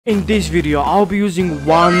In this video, I'll be using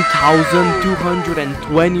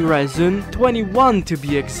 1220 resin, 21 to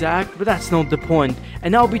be exact, but that's not the point.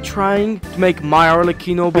 And I'll be trying to make my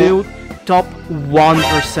Arlecchino build top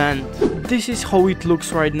 1%. This is how it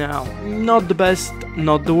looks right now. Not the best,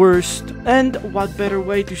 not the worst. And what better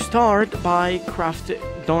way to start by crafting...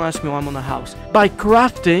 Don't ask me why I'm on a house. By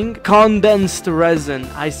crafting condensed resin.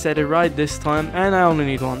 I said it right this time, and I only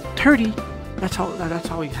need one. 30. That's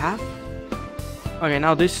all you have? Okay,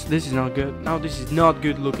 now this is not good. Now this is not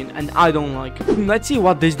good looking, and I don't like it. Let's see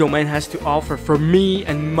what this domain has to offer for me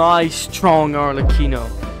and my strong Arlecchino.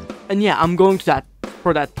 And yeah, I'm going to that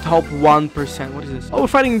for that top 1%. What is this? Oh, we're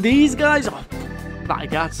fighting these guys? Oh my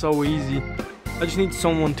god, so easy. I just need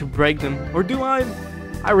someone to break them. Or do I?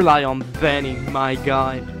 I rely on Benny, my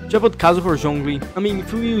guy. Should I put Kazuha or Zhongli? I mean,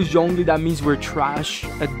 if we use Zhongli, that means we're trash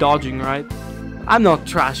at dodging, right? I'm not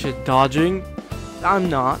trash at dodging.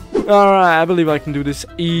 I'm not. Alright, I believe I can do this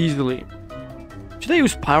easily. Should I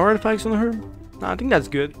use power artifacts on her? No, I think that's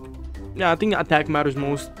good. Yeah, I think attack matters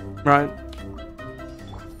most, right?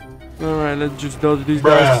 Alright, let's just dodge these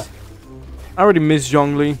guys. I already missed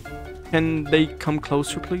Zhongli. Can they come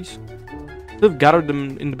closer, please? Should have gathered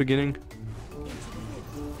them in the beginning.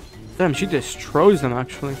 Damn, she destroys them,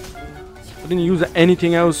 actually. I didn't use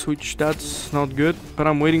anything else, which that's not good. But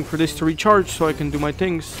I'm waiting for this to recharge so I can do my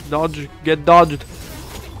things. Dodge, get dodged.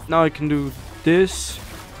 Now I can do this.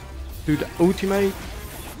 Do the ultimate.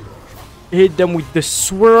 Hit them with the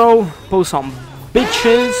swirl. Pull some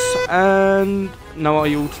bitches. And now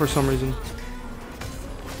I ult for some reason.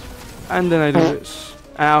 And then I do this.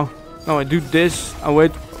 Ow. Now I do this. I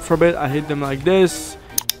wait for a bit. I hit them like this.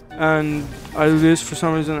 And I do this for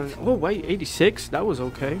some reason. Oh wait, 86? That was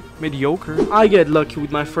okay. Mediocre. I get lucky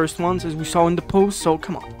with my first ones, as we saw in the post, so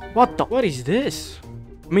come on. What is this?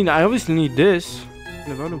 I mean, I obviously need this.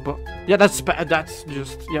 Yeah, that's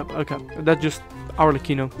just... Yeah, okay. That's just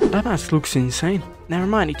Arlecchino. That mask looks insane. Never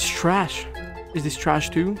mind, it's trash. Is this trash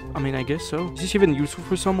too? I mean, I guess so. Is this even useful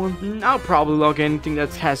for someone? I'll probably log anything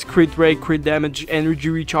that has crit rate, crit damage, energy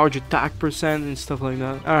recharge, attack percent, and stuff like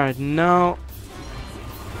that. Alright, now...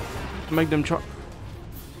 make them try.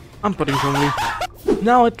 I'm putting Zhongli.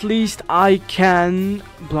 Now at least I can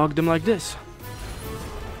block them like this.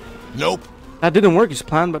 Nope. That didn't work as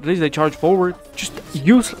planned, but at least they charge forward. Just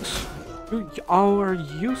useless. You are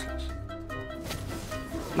useless.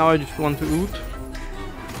 Now I just want to ult.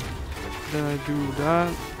 Then I do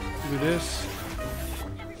that. Do this.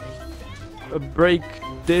 Break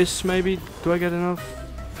this maybe. Do I get enough?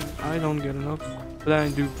 I don't get enough. But then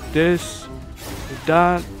I do this. Do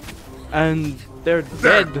that. And they're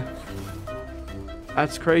dead.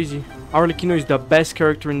 That's crazy. Arlecchino is the best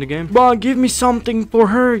character in the game. But give me something for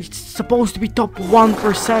her. It's supposed to be top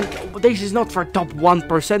 1%. But this is not for top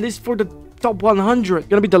 1%. This is for the top 100.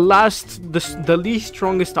 Gonna be the least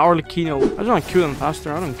strongest Arlecchino. I just want to kill them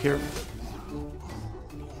faster. I don't care.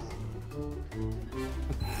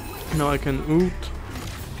 Now I can ult.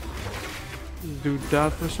 Do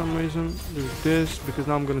that for some reason. Do this because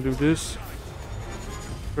now I'm gonna do this.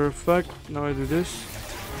 Perfect. Now I do this.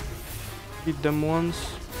 Hit them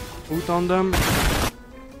once. Ult on them.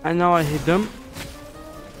 And now I hit them.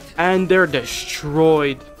 And they're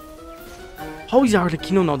destroyed. How is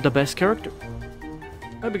Arlecchino not the best character?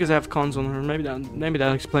 Maybe because I have cons on her. Maybe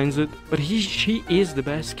that explains it. But she is the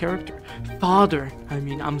best character. Father. I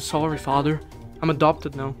mean, I'm sorry, father. I'm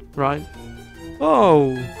adopted now, right?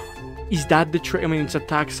 Oh. Is that the trick? I mean, it's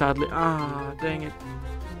attack, sadly. Ah, dang it.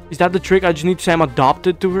 Is that the trick? I just need to say I'm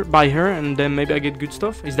adopted to her by her, and then maybe I get good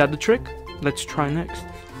stuff. Is that the trick? Let's try next.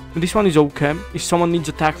 This one is okay. If someone needs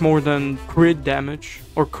attack more than crit damage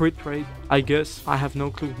or crit rate, I guess. I have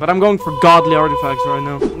no clue. But I'm going for godly artifacts right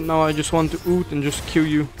now. Now I just want to ult and just kill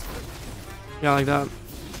you. Yeah, like that.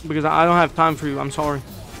 Because I don't have time for you. I'm sorry.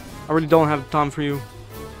 I really don't have time for you.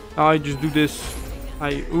 Now I just do this.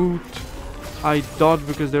 I ult. I dodge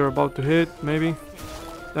because they're about to hit, maybe.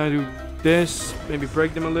 Then I do this, maybe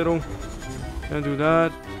break them a little. Then do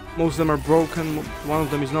that. Most of them are broken, one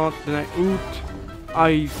of them is not. Then I ult.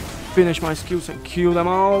 I finish my skills and kill them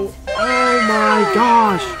all. Oh my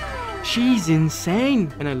gosh, she's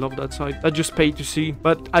insane. And I love that site. That just paid to see,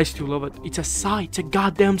 but I still love it. It's a site, it's a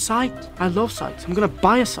goddamn site. I love sites. I'm gonna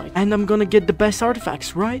buy a site and I'm gonna get the best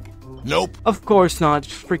artifacts, right? Nope. Of course not.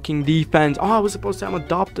 Freaking defense. Oh, I was supposed to have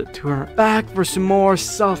adopted to her. Back for some more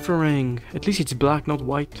suffering. At least it's black, not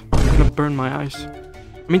white. I'm gonna burn my eyes.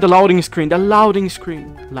 I mean the loading screen. The loading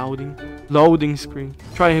screen. Loading screen.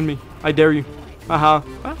 Try hit me. I dare you. Haha.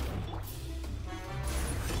 I'm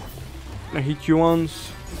gonna hit you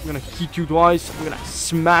once. I'm gonna hit you twice. I'm gonna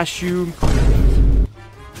smash you.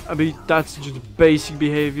 I mean, that's just basic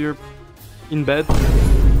behavior in bed.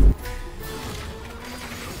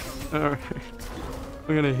 Alright.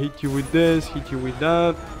 I'm gonna hit you with this, hit you with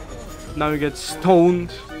that. Now you get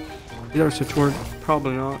stoned. Is there such word?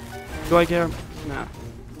 Probably not. Do I care? Nah.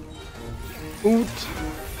 Oot.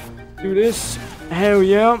 Do this. Hell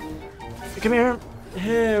yeah. Come here.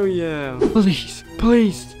 Hell yeah. Please,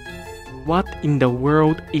 please. What in the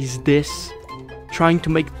world is this? Trying to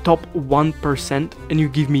make top 1% and you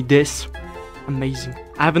give me this? Amazing.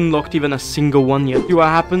 I haven't locked even a single one yet. See what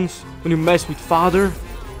happens when you mess with father?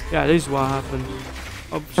 Yeah, this is what happened.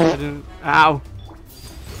 Oops, I didn't. Ow.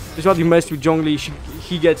 This is what you mess with Zhongli.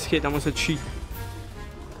 He gets hit. I almost said she.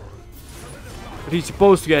 But he's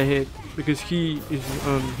supposed to get hit because he is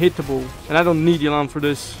hittable. And I don't need Yelan for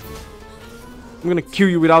this. I'm gonna kill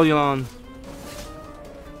you without Yelan.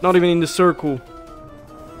 Not even in the circle.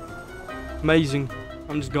 Amazing.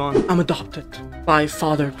 I'm just gone. I'm adopted by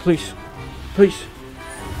father. Please. Please.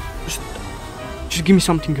 Just give me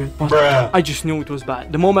something good. I just knew it was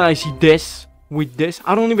bad. The moment I see this with this,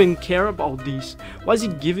 I don't even care about these. Why is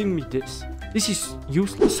it giving me this? This is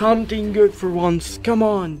useless. Something good for once. Come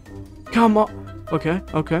on. Come on. Okay.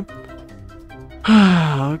 Okay.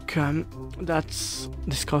 Okay. That's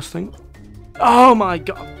disgusting. Oh my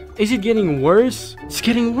god. Is it getting worse? It's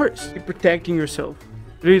getting worse. You're protecting yourself.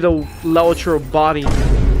 Little Laucher body.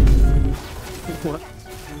 What?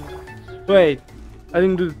 Wait. I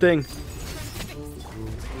didn't do the thing.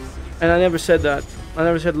 And I never said that. I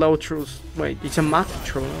never said Lauchers. Wait, it's a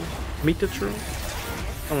Metatron. Metatron?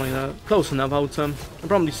 Something like that. Close enough, I would say. I'm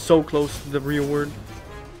probably so close to the real word.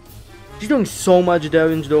 She's doing so much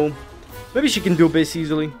damage though. Maybe she can do Abyss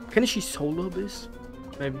easily. Can she solo Abyss?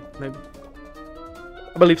 Maybe, maybe.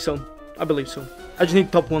 I believe so. I believe so. I just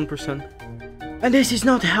need top 1%. And this is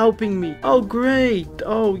not helping me. Oh, great.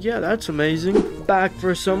 Oh, yeah, that's amazing. Back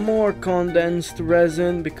for some more condensed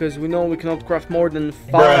resin because we know we cannot craft more than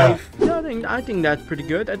 5. Yeah, I think that's pretty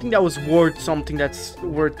good. I think that was worth something that's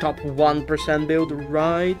worth top 1% build.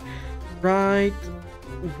 Right. Right.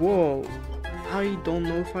 Whoa. I don't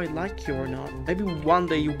know if I like you or not. Maybe one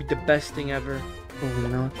day you'll be the best thing ever. Probably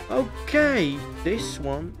not. Okay. This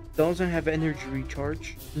one doesn't have energy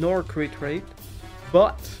recharge nor crit rate.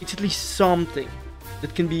 But it's at least something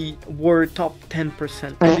that can be worth top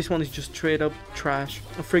 10%. And this one is just straight up trash.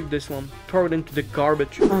 Oh, freak this one. Throw it into the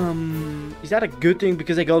garbage. Is that a good thing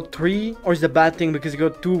because I got 3? Or is it a bad thing because I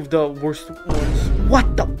got 2 of the worst ones?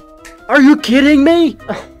 What the? Are you kidding me?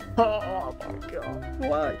 Oh my god.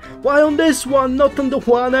 Why? Why on this one, not on the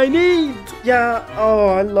one I need? Yeah, oh,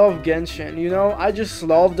 I love Genshin, you know? I just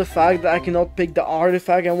love the fact that I cannot pick the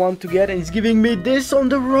artifact I want to get and it's giving me this on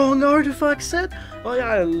the wrong artifact set. Oh yeah,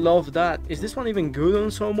 I love that. Is this one even good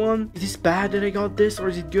on someone? Is this bad that I got this or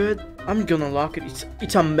is it good? I'm gonna lock it.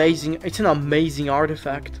 It's amazing. It's an amazing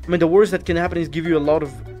artifact. I mean, the worst that can happen is give you a lot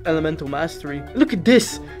of elemental mastery. Look at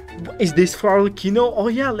this. Is this for Arlecchino? Oh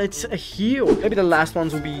yeah, let's heal. Maybe the last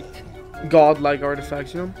ones will be godlike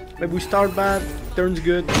artifacts, you know? Maybe we start bad, turns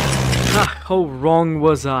good. Ah, how wrong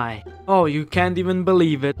was I? Oh, you can't even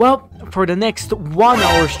believe it. Well, for the next 1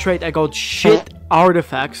 hour straight, I got shit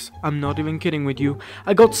artifacts. I'm not even kidding with you.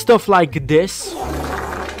 I got stuff like this.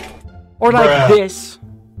 Or like this.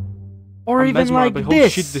 Or even like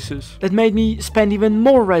this. Shit this is. That made me spend even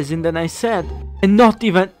more resin than I said. And not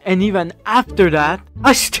even, and even after that,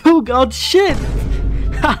 I still got shit.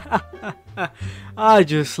 I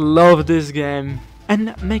just love this game.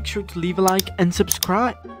 And make sure to leave a like and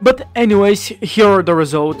subscribe. But anyways, here are the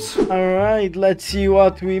results. Alright, let's see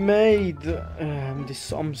what we made.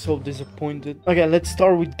 I'm so disappointed. Okay, let's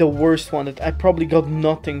start with the worst one that I probably got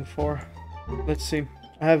nothing for. Let's see.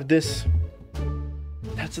 I have this.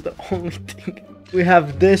 That's the only thing. We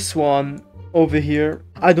have this one over here.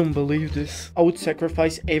 I don't believe this. I would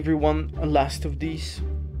sacrifice every one last of these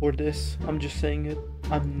for this. I'm just saying it.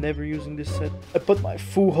 I'm never using this set. I put my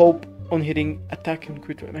full hope on hitting attack and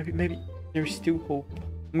crit rate. Maybe there's still hope.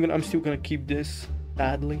 I'm still gonna keep this,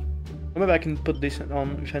 sadly. Or maybe I can put this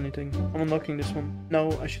on, if anything. I'm unlocking this one.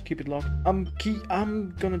 No, I should keep it locked. I'm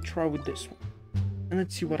gonna try with this one. And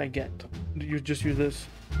let's see what I get. You just use this.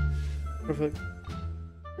 Perfect.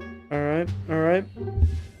 Alright, alright.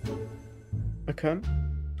 Okay.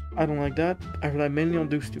 I don't like that. I rely mainly on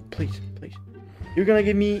those two. Please, please. You're gonna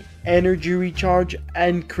give me energy recharge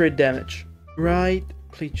and crit damage. Right?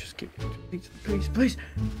 Please just give it. Please, please, please.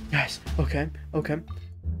 Yes. Okay. Okay.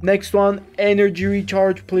 Next one. Energy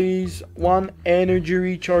recharge, please. 1 energy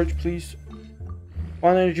recharge, please.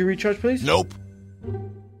 1 energy recharge, please. Nope.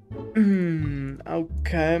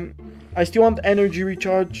 Okay. I still want energy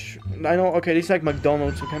recharge. I know. Okay, this is like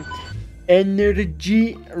McDonald's. Okay.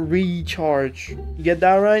 Energy recharge. You get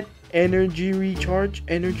that right? Energy recharge.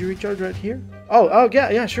 Energy recharge right here. Oh,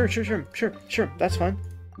 yeah, sure. That's fine.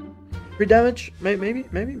 Crit damage. Maybe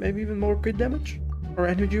even more crit damage. Or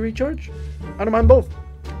energy recharge. I don't mind both.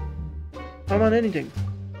 I don't mind anything.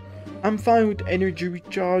 I'm fine with energy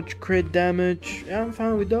recharge, crit damage. Yeah, I'm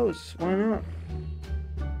fine with those. Why not?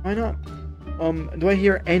 Why not? Do I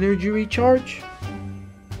hear energy recharge?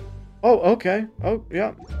 Oh, okay. Oh,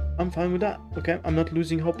 yeah. I'm fine with that. Okay, I'm not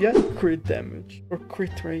losing hope yet. Crit damage. Or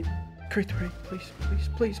crit rate. Crit rate,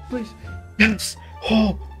 please. Yes!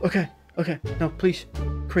 Oh, okay. No, please.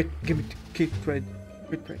 Crit. Give me crit rate.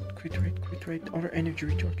 Crit rate. Or energy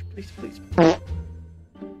recharge. Please. No.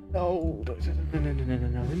 No.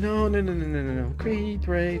 Crit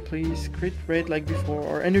rate, please. Crit rate like before.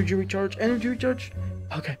 Or energy recharge.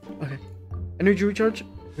 Okay. Energy recharge.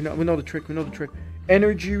 We know the trick.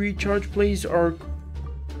 Energy recharge, please. Or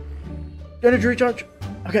energy recharge.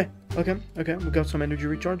 Okay. We got some energy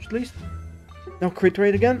recharge, at least. Now crit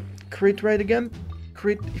rate again. Crit.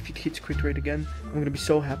 If it hits crit rate again, I'm gonna be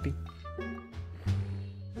so happy.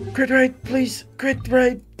 Crit rate, please. Crit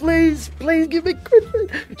rate, please. Give me crit rate.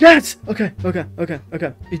 Yes. Okay.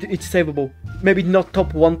 It's savable. Maybe not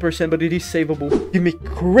top 1%, but it is savable. Give me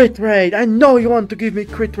crit rate. I know you want to give me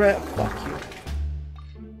crit rate. Fuck you.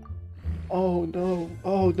 Oh no.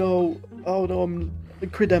 I'm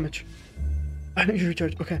crit damage. Energy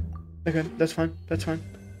recharge. Okay, that's fine.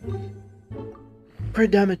 Crit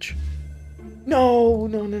damage. No.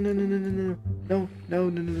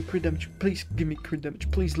 Crit damage. Please give me crit damage.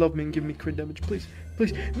 Please love me and give me crit damage. Please.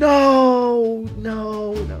 No.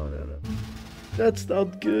 That's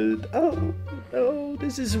not good. Oh no,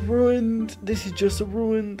 this is ruined. This is just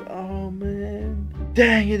ruined. Oh man.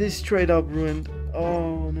 Dang, it is straight up ruined.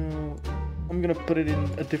 Oh no. I'm gonna put it in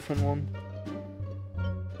a different one.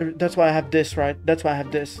 That's why I have this, right? That's why I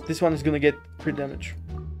have this. This one is gonna get crit damage.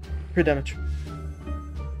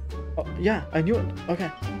 Oh, yeah, I knew it. Okay.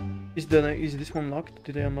 Is this one locked?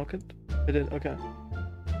 Did I unlock it? I did. Okay.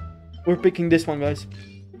 We're picking this one, guys,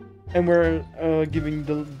 and we're giving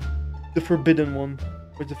the forbidden one.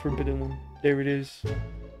 Where's the forbidden one? There it is.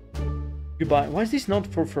 Goodbye. Why is this not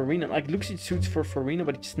for Farina? Like, looks it suits for Farina,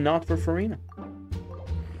 but it's not for Farina.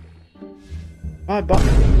 Bye.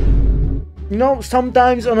 You know,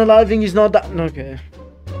 sometimes unaliving is not that. Okay.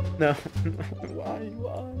 No.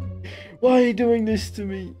 Why are you doing this to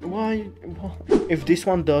me? Why? If this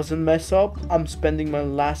one doesn't mess up, I'm spending my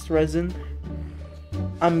last resin.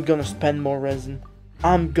 I'm gonna spend more resin.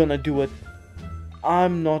 I'm gonna do it.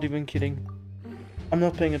 I'm not even kidding. I'm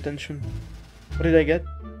not paying attention. What did I get?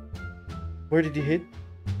 Where did he hit?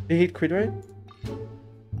 Did he hit crit rate?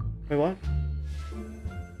 Wait, what?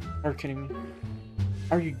 Are you kidding me?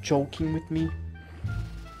 Are you joking with me?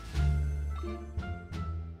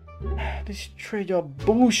 This is straight up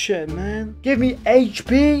bullshit, man. Give me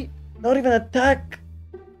HP, not even attack.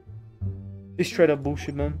 This is straight up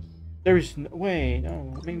bullshit, man. There is no way.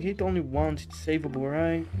 No, I mean, hit only once. It's savable,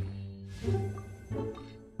 right?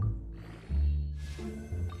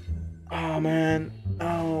 Oh man,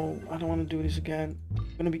 no, I don't want to do this again.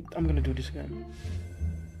 I'm gonna do this again.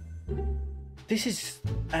 This is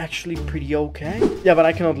actually pretty okay. Yeah, but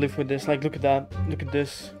I cannot live with this. Like, look at that. Look at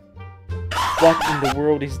this. What in the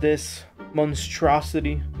world is this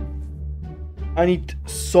monstrosity? I need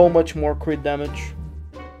so much more crit damage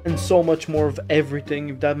and so much more of everything,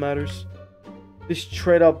 if that matters. This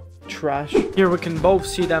straight up trash. Here we can both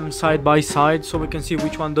see them side by side, so we can see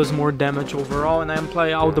which one does more damage overall. And I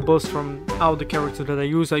apply out the bus from out the character that I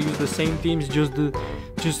use the same themes,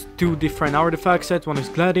 just two different artifact sets. One is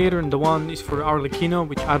Gladiator and the one is for Arlecchino,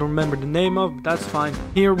 which I don't remember the name of, but that's fine.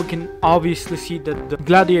 Here we can obviously see that the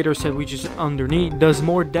Gladiator set, which is underneath, does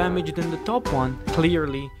more damage than the top one,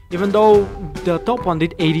 clearly. Even though the top one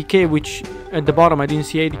did 80k, which at the bottom I didn't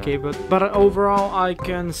see 80k, but overall I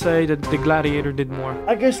can say that the Gladiator did more.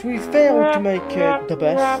 I guess we failed to make it the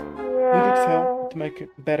best. We did fail to make it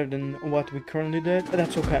better than what we currently did, but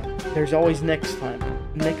that's okay. There's always next time.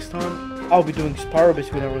 Next time I'll be doing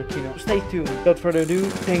Spirobus with Arlecchino. Stay tuned. Without further ado,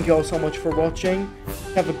 thank you all so much for watching.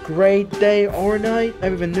 Have a great day or night,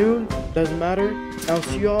 maybe even noon, doesn't matter. I'll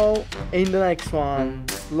see you all in the next one.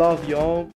 Love y'all.